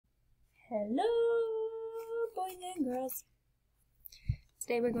Hello, boys and girls.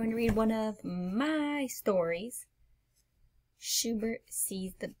 Today we're going to read one of my stories, Shubert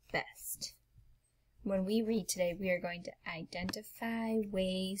Sees the Best. When we read today, we are going to identify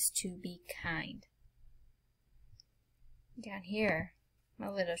ways to be kind. Down here, my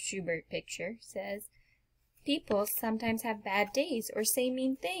little Shubert picture says, people sometimes have bad days or say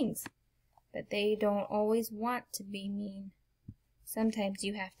mean things, but they don't always want to be mean. Sometimes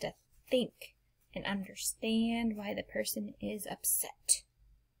you have to think and understand why the person is upset.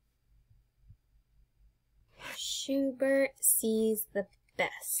 Shubert Sees the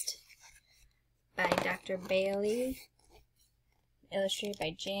Best by Dr. Bailey, illustrated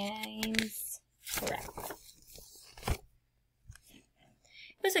by James Rapp. It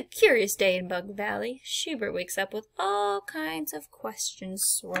was a curious day in Bug Valley. Shubert wakes up with all kinds of questions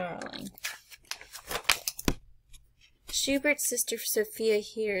swirling. Shubert's sister Sophia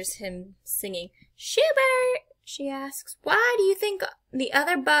hears him singing. "Shubert," she asks, "why do you think the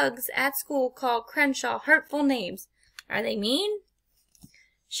other bugs at school call Crenshaw hurtful names? Are they mean?"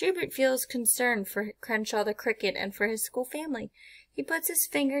 Shubert feels concern for Crenshaw the cricket and for his school family. He puts his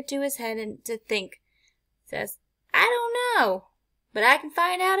finger to his head and to think. Says, "I don't know, but I can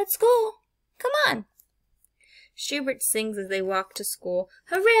find out at school. Come on." Shubert sings as they walk to school.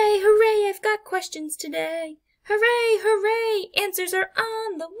 "Hooray, hooray, I've got questions today. Hooray, hooray, answers are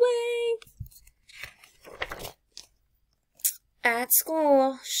on the way." At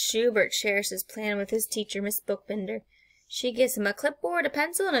school, Shubert shares his plan with his teacher, Miss Bookbinder. She gives him a clipboard, a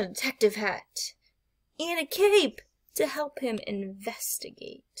pencil, and a detective hat, and a cape to help him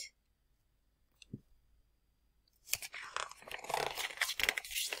investigate.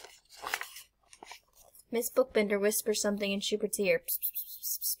 Miss Bookbinder whispers something in Shubert's ear. Psst, psst,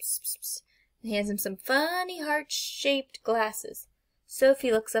 psst, psst, psst, psst, and hands him some funny heart-shaped glasses.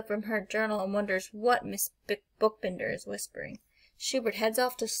 Sophie looks up from her journal and wonders what Miss Bookbinder is whispering. Shubert heads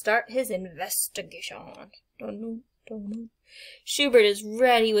off to start his investigation. Shubert is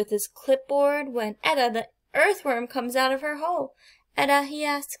ready with his clipboard when Etta, the earthworm, comes out of her hole. "Etta," he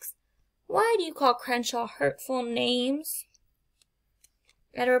asks, "why do you call Crenshaw hurtful names?"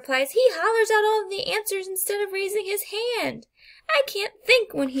 Etta replies, "He hollers out all the answers instead of raising his hand. I can't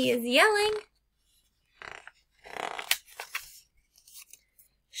think when he is yelling."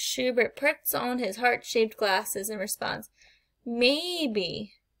 Shubert puts on his heart-shaped glasses and responds,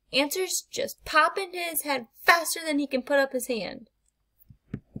 "Maybe." Answers just pop into his head faster than he can put up his hand.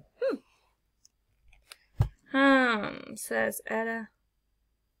 Says Etta.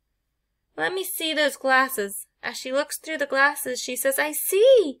 "Let me see those glasses." As she looks through the glasses, she says, "I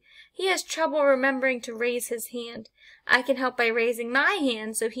see. He has trouble remembering to raise his hand. I can help by raising my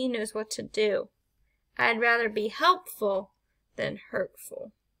hand so he knows what to do. I'd rather be helpful than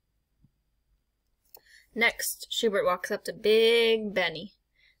hurtful." Next, Shubert walks up to Big Benny,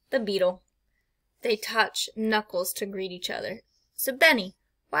 the beetle. They touch knuckles to greet each other. "So, Benny,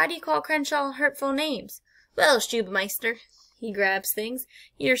 why do you call Crenshaw hurtful names?" "Well, Schubmeister," he grabs things,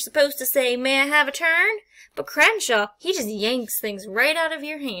 "you're supposed to say, 'May I have a turn?' But Crenshaw, he just yanks things right out of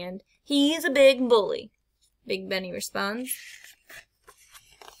your hand. He's a big bully," Big Benny responds.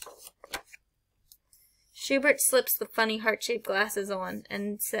 Shubert slips the funny heart-shaped glasses on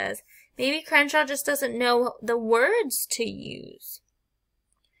and says, "Maybe Crenshaw just doesn't know the words to use."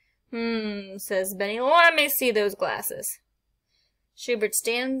 Says Benny, "Let me see those glasses." Shubert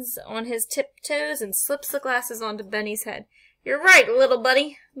stands on his tiptoes and slips the glasses onto Benny's head. "You're right, little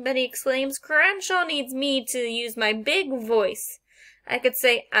buddy," Benny exclaims. "Crenshaw needs me to use my big voice. I could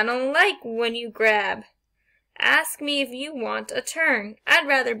say, 'I don't like when you grab. Ask me if you want a turn.' I'd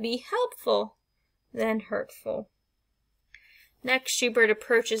rather be helpful than hurtful." Next, Shubert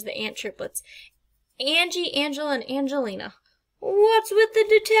approaches the ant triplets. "Angie, Angela, and Angelina, what's with the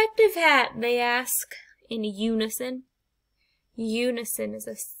detective hat?" they ask in unison. Unison is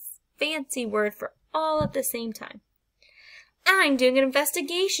a fancy word for all at the same time. "I'm doing an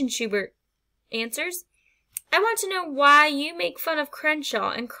investigation," Shubert answers. "I want to know why you make fun of Crenshaw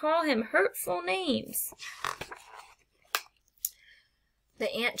and call him hurtful names."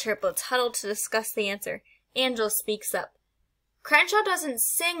 The ant triplets huddle to discuss the answer. Angela speaks up. "Crenshaw doesn't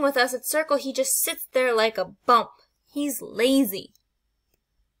sing with us at circle. He just sits there like a bump. He's lazy."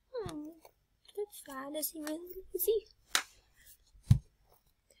 That's sad. Is he really lazy?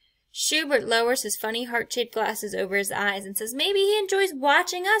 Shubert lowers his funny heart-shaped glasses over his eyes and says, "Maybe he enjoys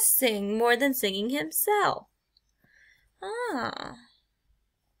watching us sing more than singing himself."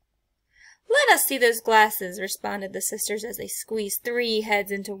 "Let us see those glasses," responded the sisters as they squeezed 3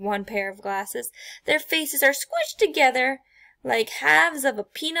 heads into one pair of glasses. Their faces are squished together like halves of a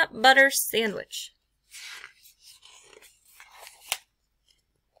peanut butter sandwich.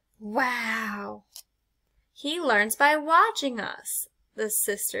 Wow! He learns by watching us, the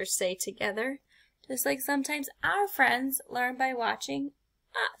sisters say together, just like sometimes our friends learn by watching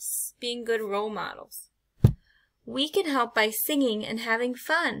us, being good role models. We can help by singing and having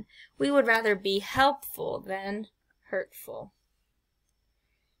fun. We would rather be helpful than hurtful.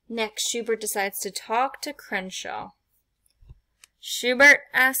 Next, Shubert decides to talk to Crenshaw. Shubert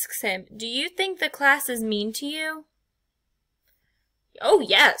asks him, "Do you think the class is mean to you?" "Oh,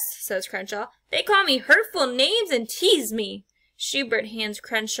 yes," says Crenshaw. "They call me hurtful names and tease me." Shubert hands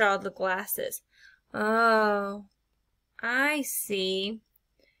Crenshaw the glasses. "Oh, I see.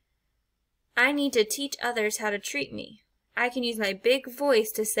 I need to teach others how to treat me. I can use my big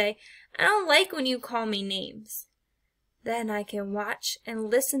voice to say, 'I don't like when you call me names.' Then I can watch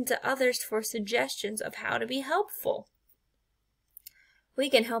and listen to others for suggestions of how to be helpful. We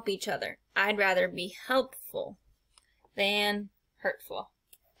can help each other. I'd rather be helpful than hurtful."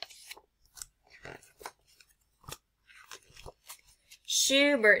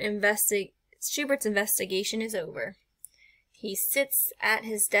 Schubert's investigation is over. He sits at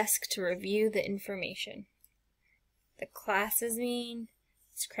his desk to review the information. The class is mean.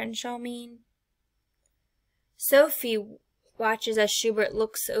 Is Crenshaw mean? Sophie watches as Shubert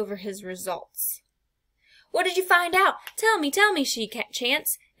looks over his results. "What did you find out? Tell me, she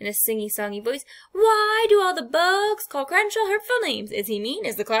chants in a singy-songy voice. Why do all the bugs call Crenshaw hurtful names? Is he mean?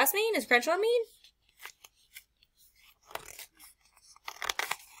 Is the class mean? Is Crenshaw mean?"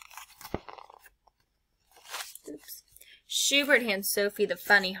 Oops. Shubert hands Sophie the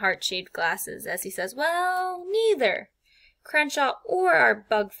funny heart-shaped glasses as he says, "Well, neither Crenshaw or our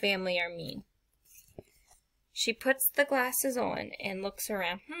bug family are mean." She puts the glasses on and looks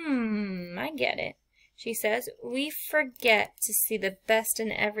around. I get it," she says. "We forget to see the best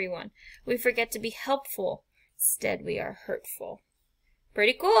in everyone. We forget to be helpful. Instead, we are hurtful."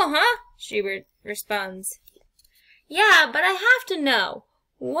 "Pretty cool, huh?" Shubert responds. "Yeah, but I have to know.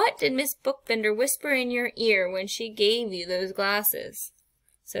 What did Miss Bookbinder whisper in your ear when she gave you those glasses?"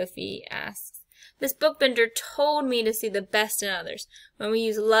 Sophie asks. "Miss Bookbinder told me to see the best in others. When we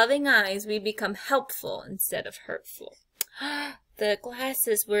use loving eyes, we become helpful instead of hurtful." The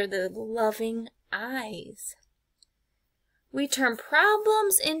glasses were the loving eyes. "We turn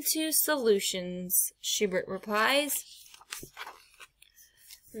problems into solutions," Shubert replies.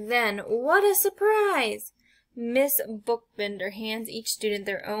 Then, what a surprise! Miss Bookbinder hands each student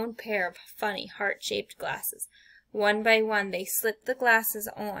their own pair of funny heart-shaped glasses. One by one, they slip the glasses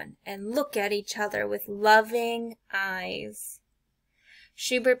on and look at each other with loving eyes.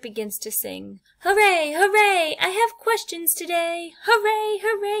 Shubert begins to sing, "Hooray, hooray, I have questions today. Hooray,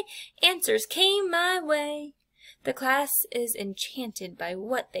 hooray, answers came my way." The class is enchanted by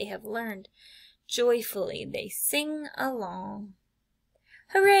what they have learned. Joyfully, they sing along.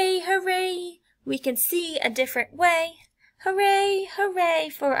 "Hooray, hooray, we can see a different way. Hooray, hooray,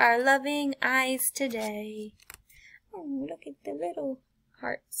 for our loving eyes today." Oh, look at the little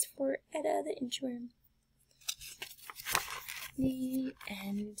hearts for Etta the inchworm. The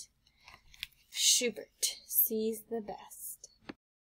end. Shubert sees the best.